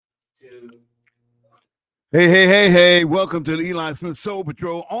Hey. Welcome to the Eli Smith Soul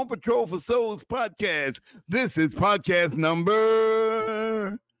Patrol On Patrol for Souls podcast. This is podcast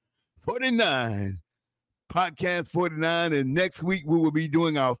number 49. Podcast 49. And next week we will be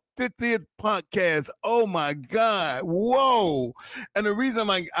doing our 50th podcast. Oh my God. Whoa. And the reason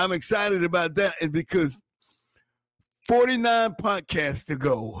I'm excited about that is because 49 podcasts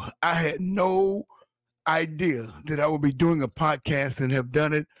ago, I had no idea that I would be doing a podcast and have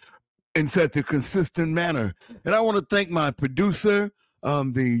done it in such a consistent manner. And I want to thank my producer,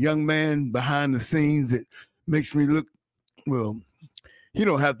 the young man behind the scenes that makes me look, well, he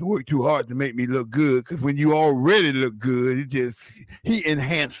don't have to work too hard to make me look good, because when you already look good, he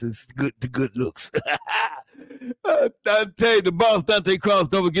enhances the good looks. I tell you, the boss, Dante Cross,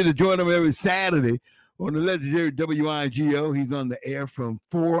 don't forget to join him every Saturday on the legendary WIGO. He's on the air from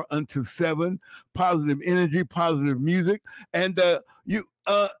 4 until 7. Positive energy, positive music. And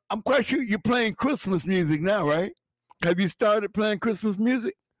I'm quite sure you're playing Christmas music now, right? Have you started playing Christmas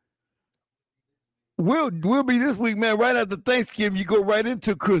music? We'll be this week, man. Right after Thanksgiving, you go right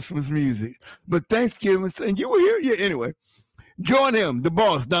into Christmas music. But Thanksgiving, and you were here, yeah. Anyway, join him, the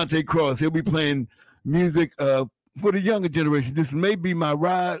boss, Dante Cross. He'll be playing music for the younger generation. This may be my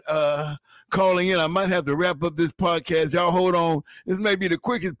ride calling in. I might have to wrap up this podcast. Y'all hold on. This may be the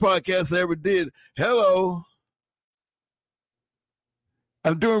quickest podcast I ever did. Hello.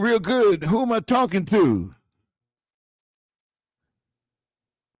 I'm doing real good. Who am I talking to?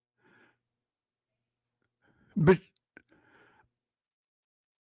 But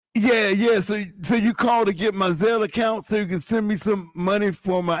yeah. So you called to get my Zelle account so you can send me some money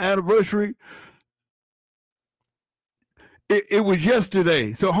for my anniversary? It was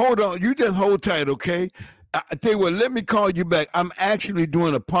yesterday. So hold on. You just hold tight, okay? I tell you what, let me call you back. I'm actually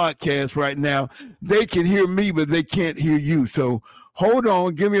doing a podcast right now. They can hear me, but they can't hear you. So hold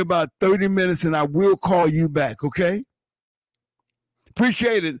on. Give me about 30 minutes and I will call you back, okay?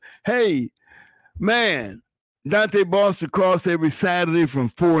 Appreciate it. Hey, man, Dante Boston Cross every Saturday from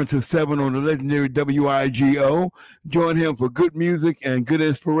 4 until 7 on the legendary WIGO. Join him for good music and good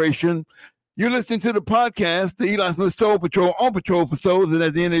inspiration. You're listening to the podcast, the Eli Smith Soul Patrol On Patrol for Souls. And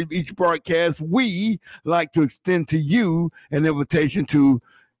at the end of each broadcast, we like to extend to you an invitation to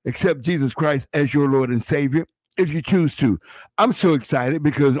accept Jesus Christ as your Lord and Savior, if you choose to. I'm so excited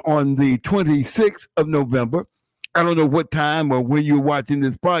because on the 26th of November, I don't know what time or when you're watching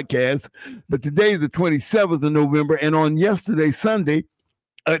this podcast, but today is the 27th of November. And on yesterday, Sunday,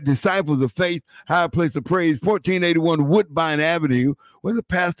 Disciples of Faith, High Place of Praise, 1481 Woodbine Avenue, where the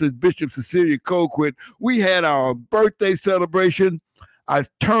pastor is Bishop Cecilia Colquitt. We had our birthday celebration. I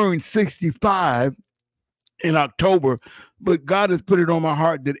turned 65 in October, but God has put it on my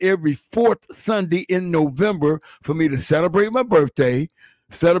heart that every fourth Sunday in November for me to celebrate my birthday,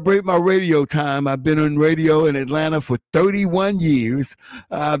 celebrate my radio time. I've been on radio in Atlanta for 31 years.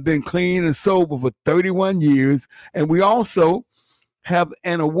 I've been clean and sober for 31 years. And we also have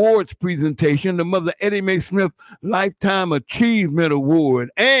an awards presentation, the Mother Eddie Mae Smith Lifetime Achievement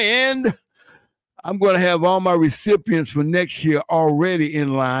Award. And I'm going to have all my recipients for next year already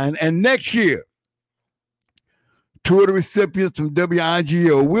in line. And next year, two of the recipients from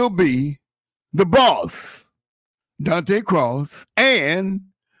WIGO will be the boss, Dante Cross, and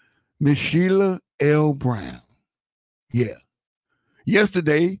Miss Sheila L. Brown. Yeah.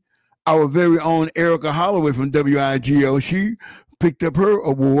 Yesterday, our very own Erica Holloway from WIGO, she picked up her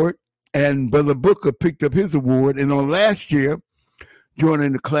award, and Brother Booker picked up his award. And on last year,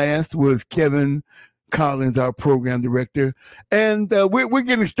 joining the class was Kevin Collins, our program director. And we're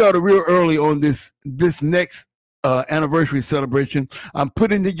getting started real early on this next anniversary celebration. I'm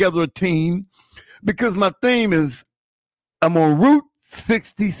putting together a team because my theme is I'm on Route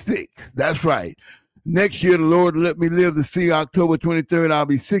 66. That's right. Next year, the Lord let me live to see October 23rd. I'll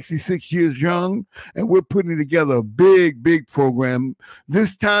be 66 years young, and we're putting together a big program.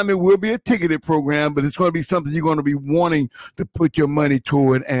 This time, it will be a ticketed program, but it's going to be something you're going to be wanting to put your money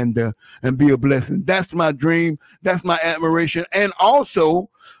toward and be a blessing. That's my dream. That's my admiration. And also,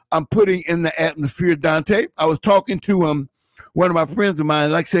 I'm putting in the atmosphere, Dante. I was talking to one of my friends of mine,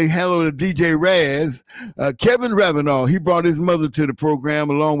 like say hello to DJ Raz, Kevin Ravenel. He brought his mother to the program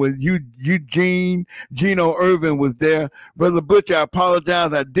along with Eugene. Gino Irvin was there. Brother Butch, I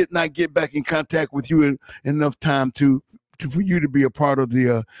apologize. I did not get back in contact with you in enough time for you to be a part of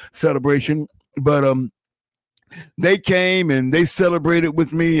the celebration. But they came and they celebrated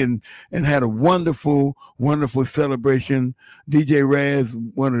with me and had a wonderful celebration. DJ Raz,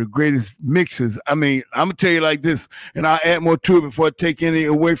 one of the greatest mixers. I mean, I'm going to tell you like this, and I'll add more to it before I take any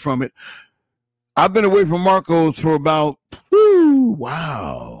away from it. I've been away from Marcos for about,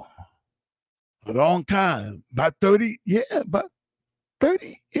 a long time, about 30, yeah, about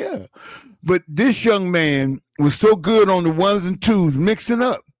 30, yeah. But this young man was so good on the ones and twos, mixing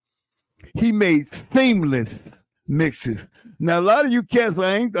up. He made seamless mixes. Now, a lot of you cats,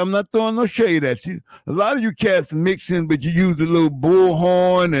 I'm not throwing no shade at you. A lot of you cats mixing, but you use the little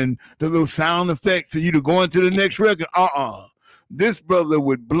bullhorn and the little sound effects for you to go into the next record. This brother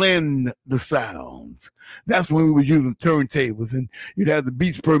would blend the sounds. That's when we were using turntables, and you'd have the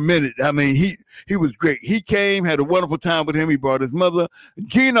beats per minute. I mean, he was great. He came, had a wonderful time with him. He brought his mother,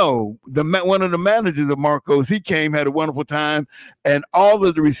 Gino, one of the managers of Marcos. He came, had a wonderful time, and all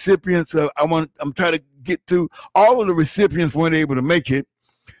of the recipients I'm trying to get to. All of the recipients weren't able to make it,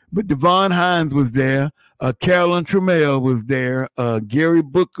 but Devon Hines was there. Carolyn Trammell was there. Gary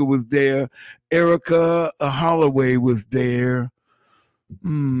Booker was there. Erica Holloway was there.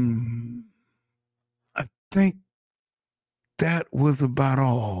 I think that was about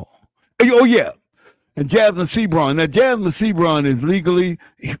all. Oh, yeah. And Jasmine Sebron. Now, Jasmine Sebron is legally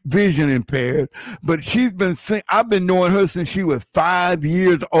vision impaired, but she's been I've been knowing her since she was 5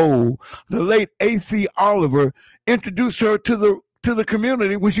 years old. The late A.C. Oliver introduced her to the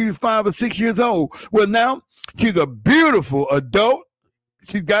community when she was 5 or 6 years old. Well, now she's a beautiful adult.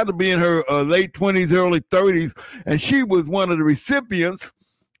 She's got to be in her late 20s, early 30s, and she was one of the recipients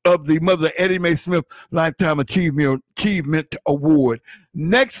of the Mother Eddie Mae Smith Lifetime Achievement Award.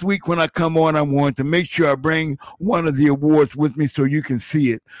 Next week when I come on, I want to make sure I bring one of the awards with me so you can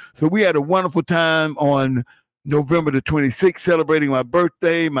see it. So we had a wonderful time on November the 26th, celebrating my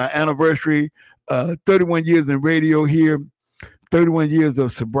birthday, my anniversary, 31 years in radio here, 31 years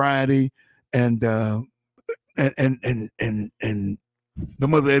of sobriety, and the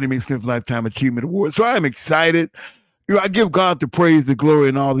Mother Eddie Mae Smith Lifetime Achievement Award. So I'm excited. I give God the praise, the glory,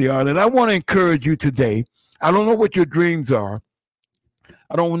 and all the honor. And I want to encourage you today. I don't know what your dreams are.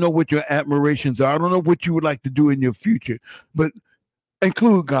 I don't know what your admirations are. I don't know what you would like to do in your future. But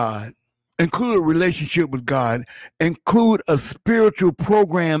include God. Include a relationship with God. Include a spiritual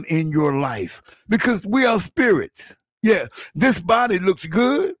program in your life. Because we are spirits. Yeah, this body looks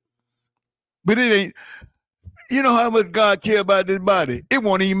good, but it ain't. You know how much God cares about this body? It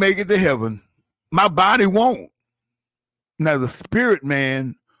won't even make it to heaven. My body won't. Now, the spirit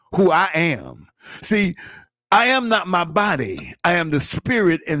man, who I am. See, I am not my body. I am the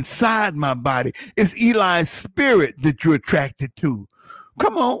spirit inside my body. It's Eli's spirit that you're attracted to.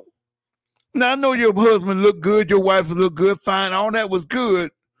 Come on. Now, I know your husband looked good. Your wife looked good. Fine. All that was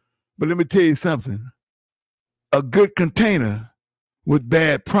good. But let me tell you something. A good container with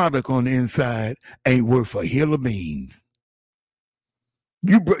bad product on the inside ain't worth a hill of beans.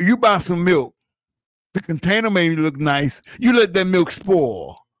 You buy some milk. The container may look nice. You let that milk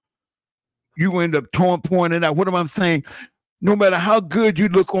spoil. You end up pouring it out. What am I saying? No matter how good you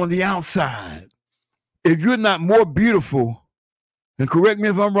look on the outside, if you're not more beautiful, and correct me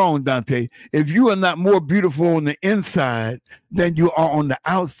if I'm wrong, Dante, if you are not more beautiful on the inside than you are on the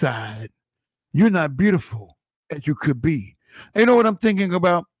outside, you're not beautiful as you could be. And you know what I'm thinking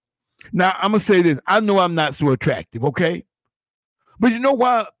about? Now, I'm going to say this. I know I'm not so attractive, okay? But you know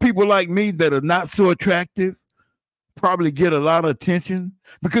why people like me that are not so attractive probably get a lot of attention?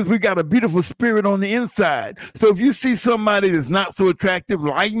 Because we got a beautiful spirit on the inside. So if you see somebody that's not so attractive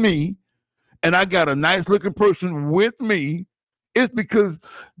like me, and I got a nice looking person with me, it's because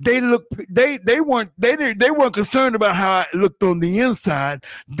they weren't concerned about how I looked on the inside.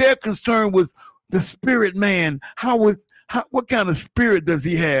 Their concern was the spirit man. What kind of spirit does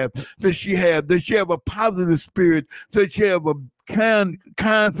he have? Does she have? Does she have a positive spirit? Does she have a kind,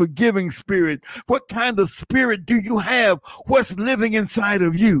 forgiving spirit? What kind of spirit do you have? What's living inside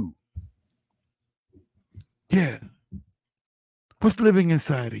of you? Yeah. What's living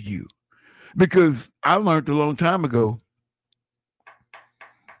inside of you? Because I learned a long time ago,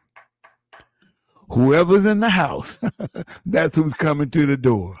 whoever's in the house, that's who's coming to the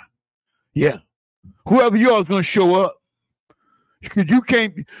door. Yeah. Whoever you are is going to show up. Because you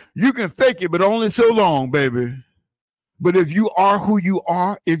can fake it, but only so long, baby. But if you are who you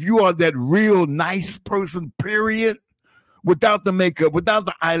are, if you are that real nice person, period, without the makeup, without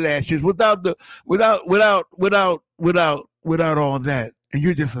the eyelashes, without all that, and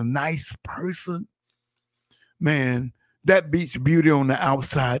you're just a nice person, man, that beats beauty on the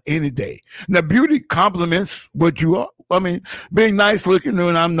outside any day. Now, beauty complements what you are. I mean, being nice looking,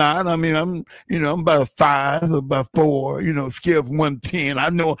 and I'm not. I mean, I'm about a 5, about 4, scale from 1 to 10. I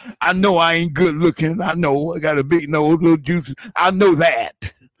know I ain't good looking. I know I got a big nose, little juicy. I know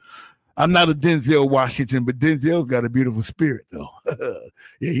that. I'm not a Denzel Washington, but Denzel's got a beautiful spirit, though.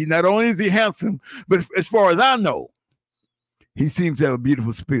 Yeah, he not only is he handsome, but as far as I know, He seems to have a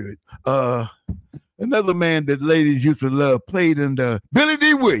beautiful spirit. Another man that ladies used to love played in the Billy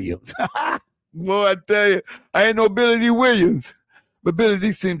D. Williams. Boy, I tell you, I ain't no Billy D. Williams, but Billy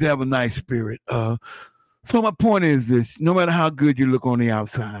D. seemed to have a nice spirit. So my point is this: no matter how good you look on the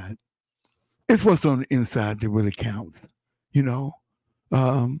outside, it's what's on the inside that really counts. You know,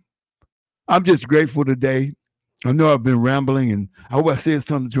 I'm just grateful today. I know I've been rambling, and I hope I said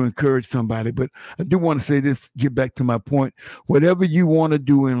something to encourage somebody, but I do want to say this, get back to my point. Whatever you want to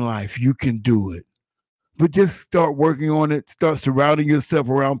do in life, you can do it. But just start working on it. Start surrounding yourself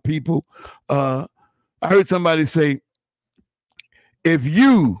around people. I heard somebody say, if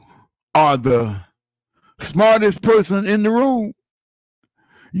you are the smartest person in the room,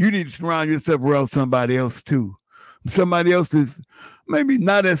 you need to surround yourself around somebody else too. Somebody else is maybe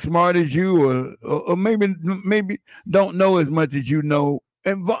not as smart as you, or maybe don't know as much as you know.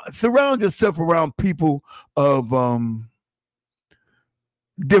 And surround yourself around people of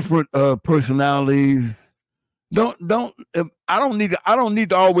different personalities. I don't need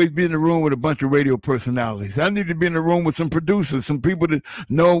to always be in the room with a bunch of radio personalities. I need to be in the room with some producers, some people that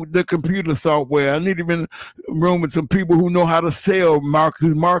know the computer software. I need to be in the room with some people who know how to sell,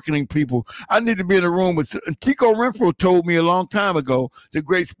 marketing people. I need to be in the room with Kiko Renfro told me a long time ago, the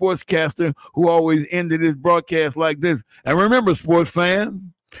great sportscaster who always ended his broadcast like this. And remember, sports fans,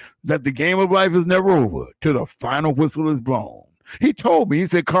 that the game of life is never over till the final whistle is blown. He told me, he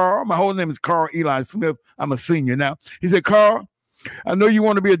said, Carl, my whole name is Carl Eli Smith. I'm a senior now. He said, Carl, I know you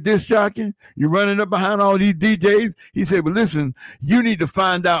want to be a disc jockey. You're running up behind all these DJs. He said, but listen, you need to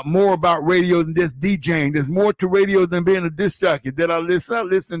find out more about radio than just DJing. There's more to radio than being a disc jockey. Did I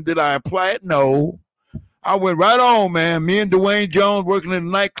listen? Did I apply it? No. I went right on, man. Me and Dwayne Jones working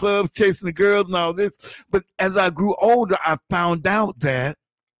in the nightclubs, chasing the girls and all this. But as I grew older, I found out that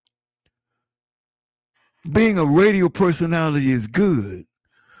being a radio personality is good,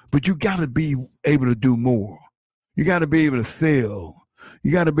 but you got to be able to do more. You got to be able to sell.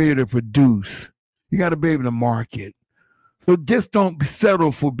 You got to be able to produce. You got to be able to market. So just don't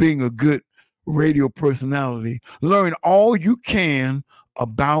settle for being a good radio personality. Learn all you can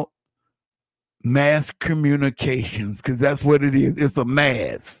about mass communications, because that's what it is. It's a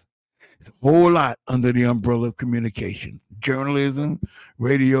mass. It's a whole lot under the umbrella of communication. Journalism,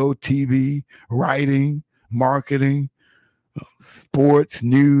 radio, TV, writing, marketing, sports,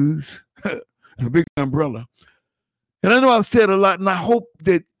 news. It's a big umbrella. And I know I've said a lot, and I hope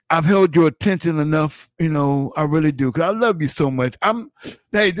that I've held your attention enough. You know, I really do, because I love you so much.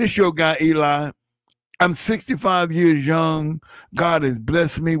 This your guy, Eli. I'm 65 years young. God has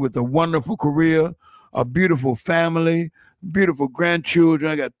blessed me with a wonderful career, a beautiful family, beautiful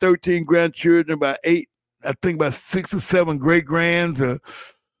grandchildren. I got 13 grandchildren, about 6 or 7 great-grands.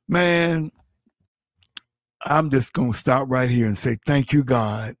 Man, I'm just going to stop right here and say thank you,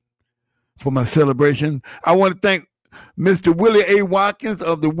 God, for my celebration. I want to thank Mr. Willie A. Watkins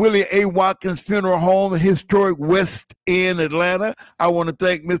of the Willie A. Watkins Funeral Home in historic West End, Atlanta. I want to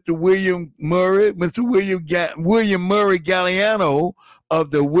thank Mr. William Murray Galliano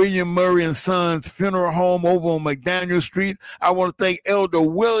of the William Murray and Sons Funeral Home over on McDaniel Street. I want to thank Elder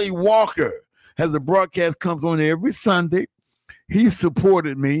Willie Walker, as the broadcast comes on every Sunday. He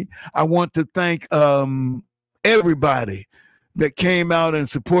supported me. I want to thank everybody that came out and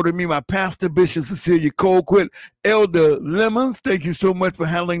supported me. My pastor, Bishop Cecilia Colquitt, Elder Lemons, thank you so much for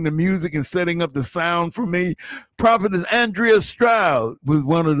handling the music and setting up the sound for me. Prophetess Andrea Stroud was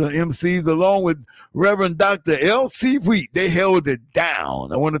one of the MCs, along with Reverend Dr. L.C. Wheat. They held it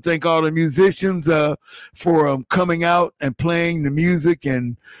down. I want to thank all the musicians for coming out and playing the music,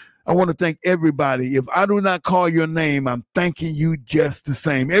 and I want to thank everybody. If I do not call your name, I'm thanking you just the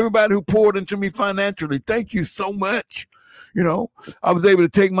same. Everybody who poured into me financially, thank you so much. You know, I was able to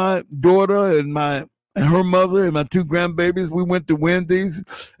take my daughter and her mother and my 2 grandbabies. We went to Wendy's,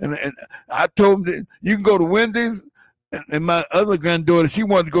 and I told them that you can go to Wendy's. And my other granddaughter, she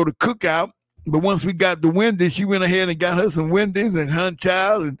wanted to go to Cookout. But once we got to Wendy's, she went ahead and got her some Wendy's and her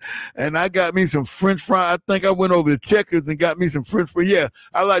child, and I got me some French fries. I think I went over to Checkers and got me some French fries. Yeah,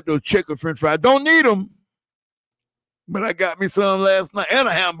 I like those Checker French fries. Don't need them, but I got me some last night and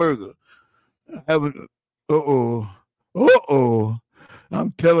a hamburger. I'm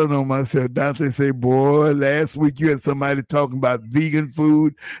telling on myself. Dante say, boy, last week you had somebody talking about vegan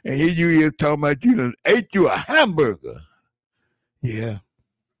food, and here you is talking about you done ate you a hamburger. Yeah.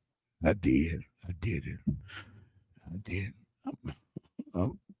 I did it.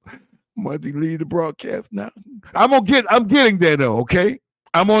 I'm going to leave the broadcast now. I'm getting there though, okay?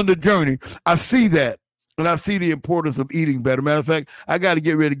 I'm on the journey. I see that. And I see the importance of eating better. Matter of fact, I got to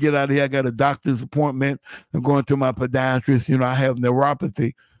get ready to get out of here. I got a doctor's appointment. I'm going to my podiatrist. You know, I have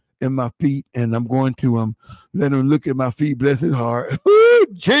neuropathy in my feet, and I'm going to let him look at my feet. Bless his heart. Ooh,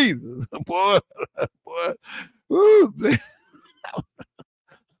 Jesus, boy. Ooh,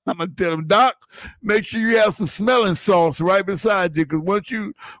 I'm gonna tell him, Doc, make sure you have some smelling salts right beside you, because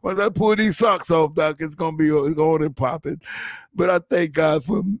once I pull these socks off, Doc, it's gonna be on and popping. But I thank God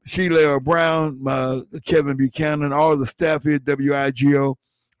for Sheila Brown, Kevin Buchanan, all the staff here at WIGO.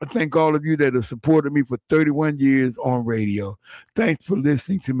 I thank all of you that have supported me for 31 years on radio. Thanks for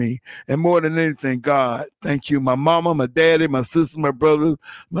listening to me. And more than anything, God, thank you. My mama, my daddy, my sister, my brothers,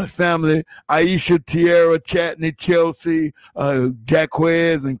 my family, Aisha, Tierra, Chatney, Chelsea,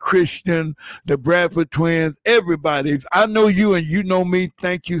 Jacquez, and Christian, the Bradford twins, everybody. I know you and you know me.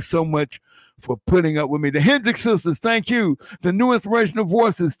 Thank you so much for putting up with me. The Hendricks sisters, thank you. The New Inspirational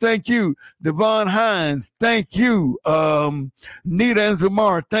Voices, thank you. Devon Hines, thank you. Nita and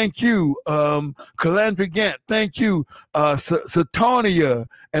Zamar, thank you. Calandra Gant, thank you. Satonia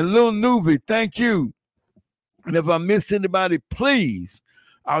and Lil Nuvi, thank you. And if I missed anybody, please,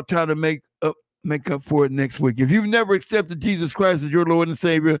 I'll try to make up for it next week. If you've never accepted Jesus Christ as your Lord and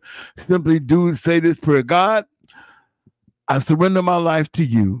Savior, simply say this prayer. God, I surrender my life to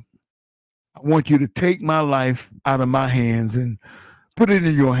you. I want you to take my life out of my hands and put it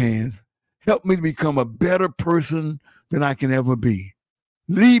in your hands. Help me to become a better person than I can ever be.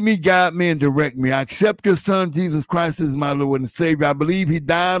 Lead me, guide me, and direct me. I accept your son, Jesus Christ, as my Lord and Savior. I believe he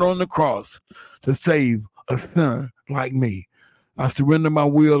died on the cross to save a sinner like me. I surrender my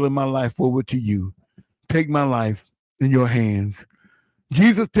will and my life over to you. Take my life in your hands.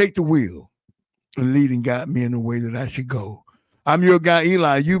 Jesus, take the wheel and lead and guide me in the way that I should go. I'm your guy,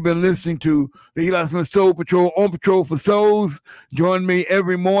 Eli. You've been listening to the Eli Smith Soul Patrol, On Patrol for Souls. Join me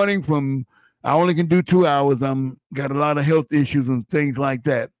every morning I only can do 2 hours. Got a lot of health issues and things like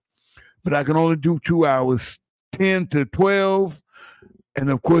that. But I can only do 2 hours, 10 to 12.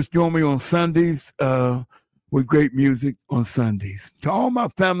 And, of course, join me on Sundays with great music on Sundays. To all my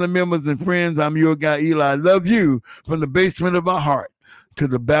family members and friends, I'm your guy, Eli. I love you from the basement of my heart to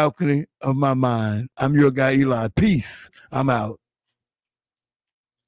the balcony of my mind. I'm your guy, Eli. Peace. I'm out.